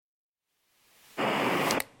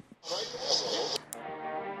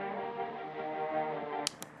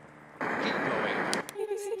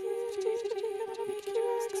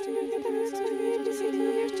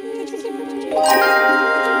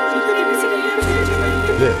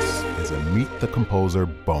This is a Meet the Composer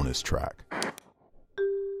bonus track.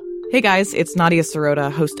 Hey guys, it's Nadia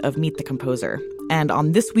Sirota, host of Meet the Composer. And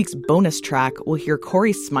on this week's bonus track, we'll hear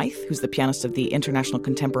Corey Smythe, who's the pianist of the International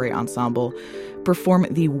Contemporary Ensemble, perform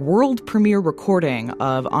the world premiere recording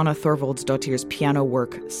of Anna Thorvaldsdottir's piano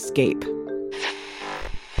work, Scape.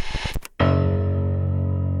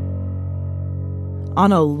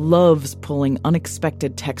 Anna loves pulling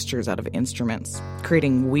unexpected textures out of instruments,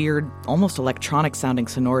 creating weird, almost electronic-sounding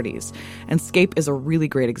sonorities, and Scape is a really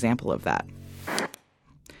great example of that.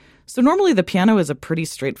 So normally the piano is a pretty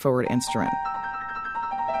straightforward instrument.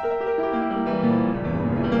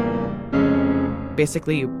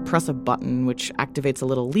 Basically, you press a button which activates a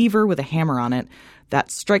little lever with a hammer on it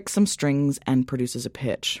that strikes some strings and produces a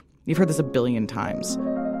pitch. You've heard this a billion times.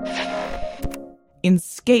 In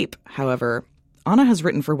Scape, however, Anna has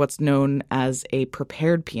written for what's known as a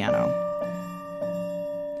prepared piano.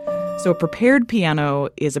 So a prepared piano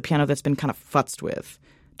is a piano that's been kind of futzed with.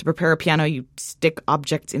 To prepare a piano, you stick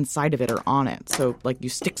objects inside of it or on it. So, like, you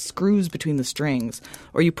stick screws between the strings,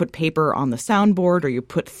 or you put paper on the soundboard, or you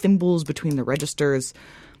put thimbles between the registers.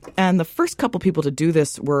 And the first couple people to do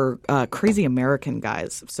this were crazy American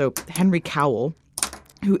guys. So Henry Cowell,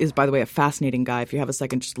 who is, by the way, a fascinating guy. If you have a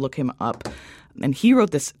second, just look him up. And he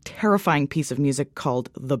wrote this terrifying piece of music called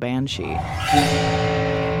The Banshee.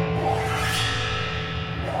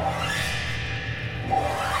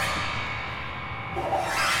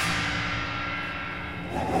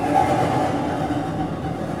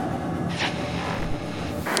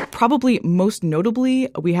 Probably most notably,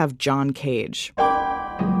 we have John Cage.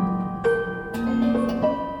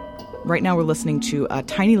 Right now we're listening to a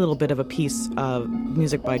tiny little bit of a piece of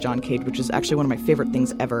music by John Cage, which is actually one of my favorite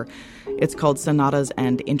things ever. It's called Sonatas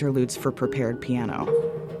and Interludes for Prepared Piano.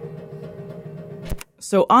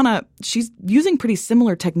 So Anna, she's using pretty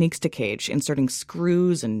similar techniques to Cage, inserting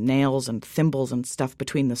screws and nails and thimbles and stuff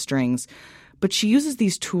between the strings. But she uses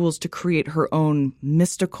these tools to create her own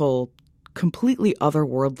mystical, completely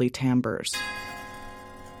otherworldly timbres.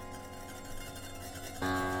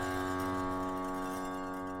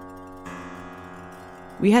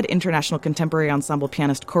 We had International Contemporary Ensemble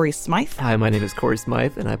pianist Corey Smythe. Hi, my name is Corey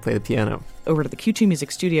Smythe, and I play the piano. Over to the Q2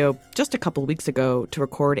 Music Studio just a couple weeks ago to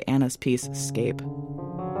record Anna's piece, Scape.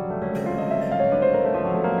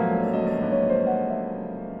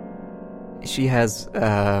 She has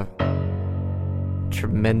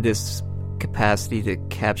tremendous capacity to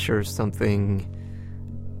capture something.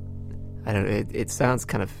 I don't know. It sounds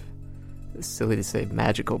kind of silly to say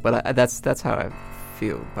magical, but that's how I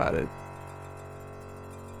feel about it.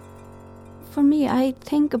 For me, I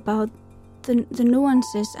think about the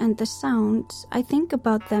nuances and the sounds. I think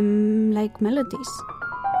about them like melodies.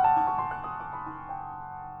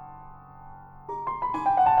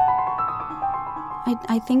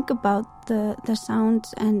 I think about the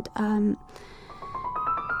sounds and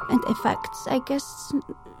effects. I guess,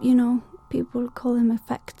 people call them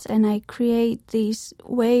effects, and I create these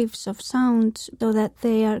waves of sounds so that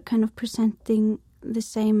they are kind of presenting the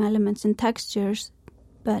same elements and textures,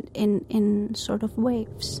 but in sort of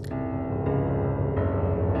waves.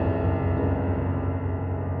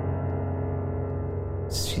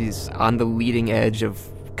 She's on the leading edge of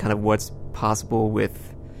kind of what's possible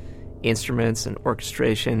with instruments and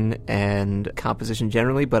orchestration and composition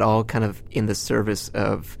generally, but all kind of in the service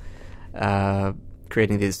of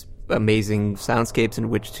creating these amazing soundscapes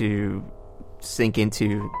in which to sink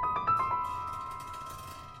into.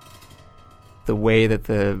 The way that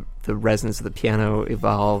the resonance of the piano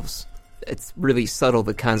evolves, it's really subtle,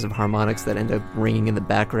 the kinds of harmonics that end up ringing in the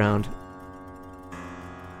background.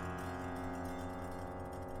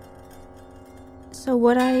 So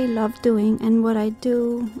what I love doing and what I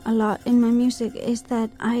do a lot in my music is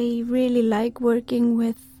that I really like working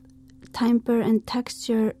with timbre and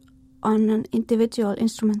texture on an individual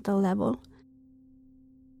instrumental level.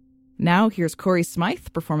 Now here's Corey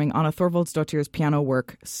Smythe performing Anna Thorvaldsdottir's piano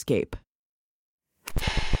work, Scape.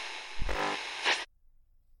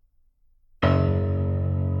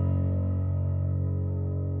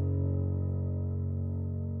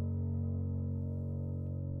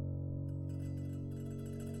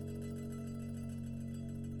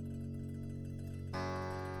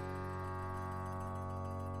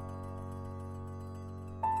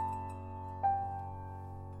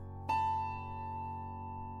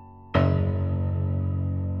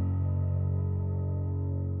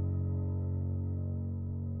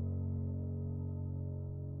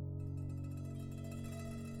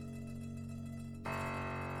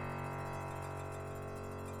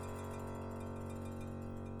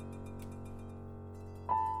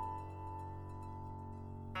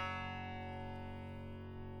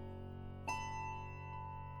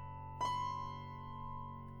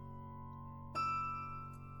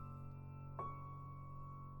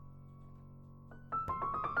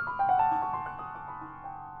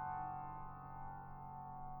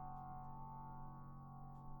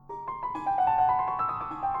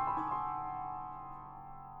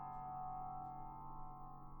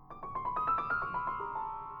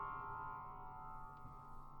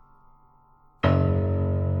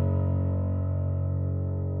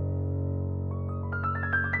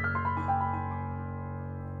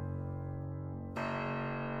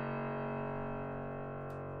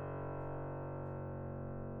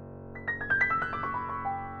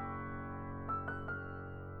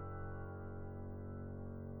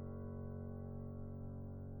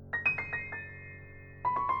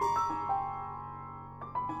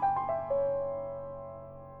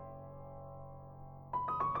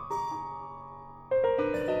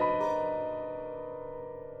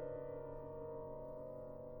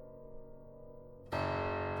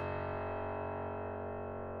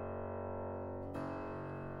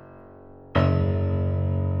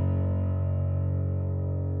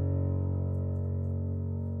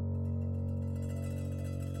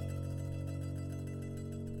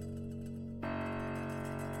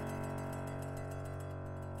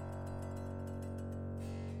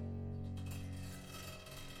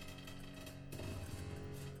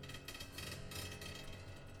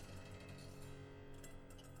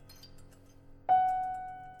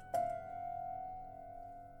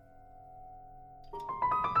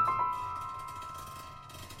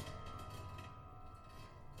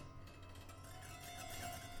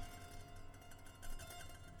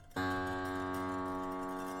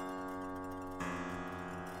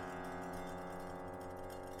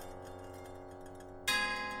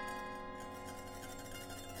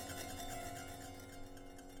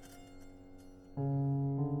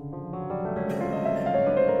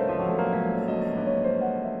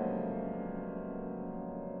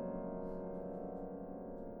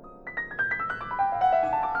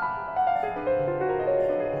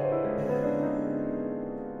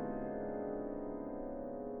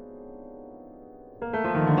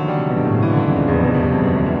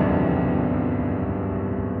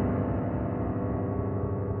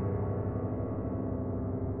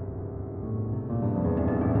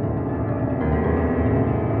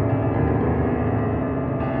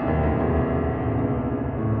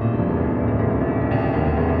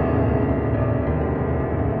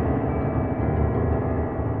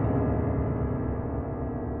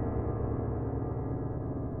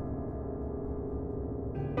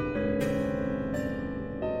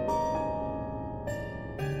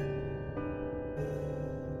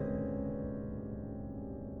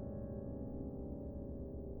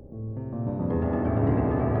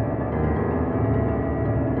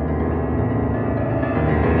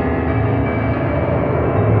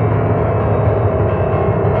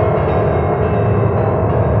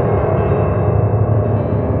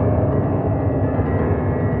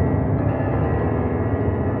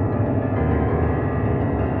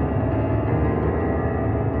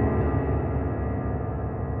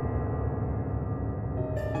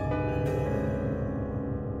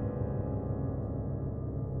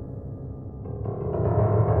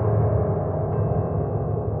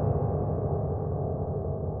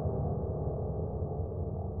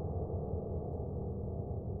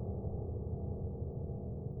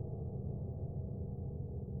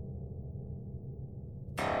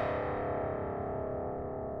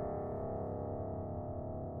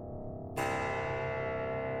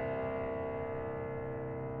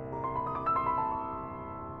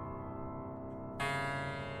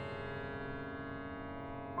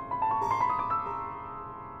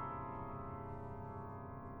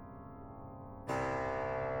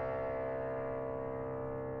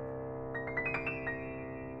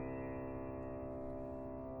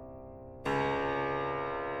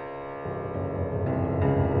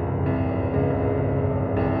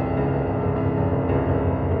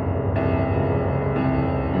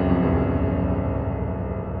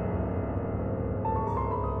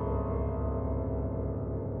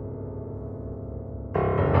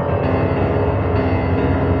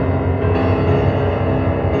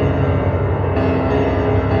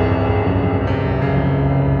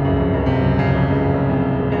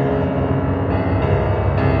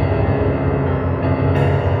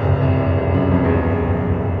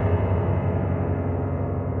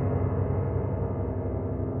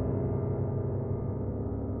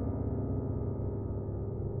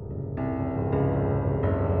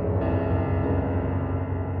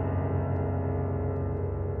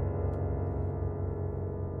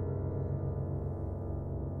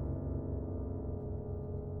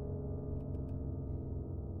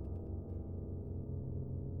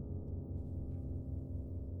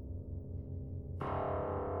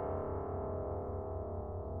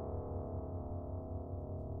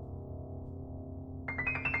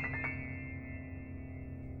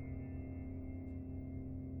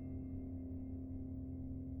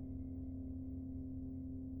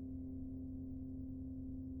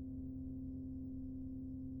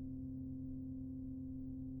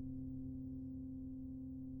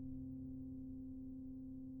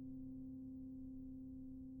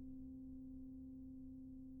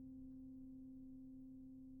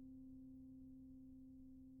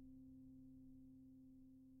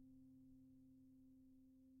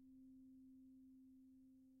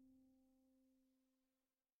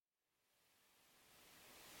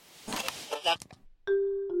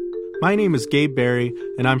 My name is Gabe Berry,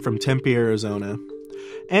 and I'm from Tempe, Arizona.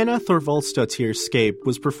 Anna Thorvaldsdottir Scape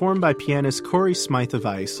was performed by pianist Corey Smythe of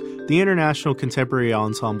Ice, the International Contemporary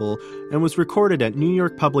Ensemble, and was recorded at New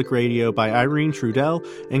York Public Radio by Irene Trudell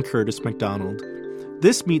and Curtis MacDonald.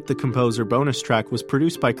 This Meet the Composer bonus track was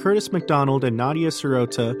produced by Curtis MacDonald and Nadia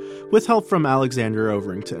Sirota, with help from Alexander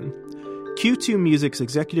Overington. Q2 Music's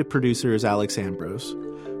executive producer is Alex Ambrose.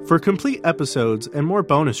 For complete episodes and more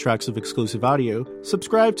bonus tracks of exclusive audio,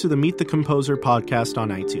 subscribe to the Meet the Composer podcast on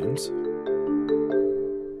iTunes.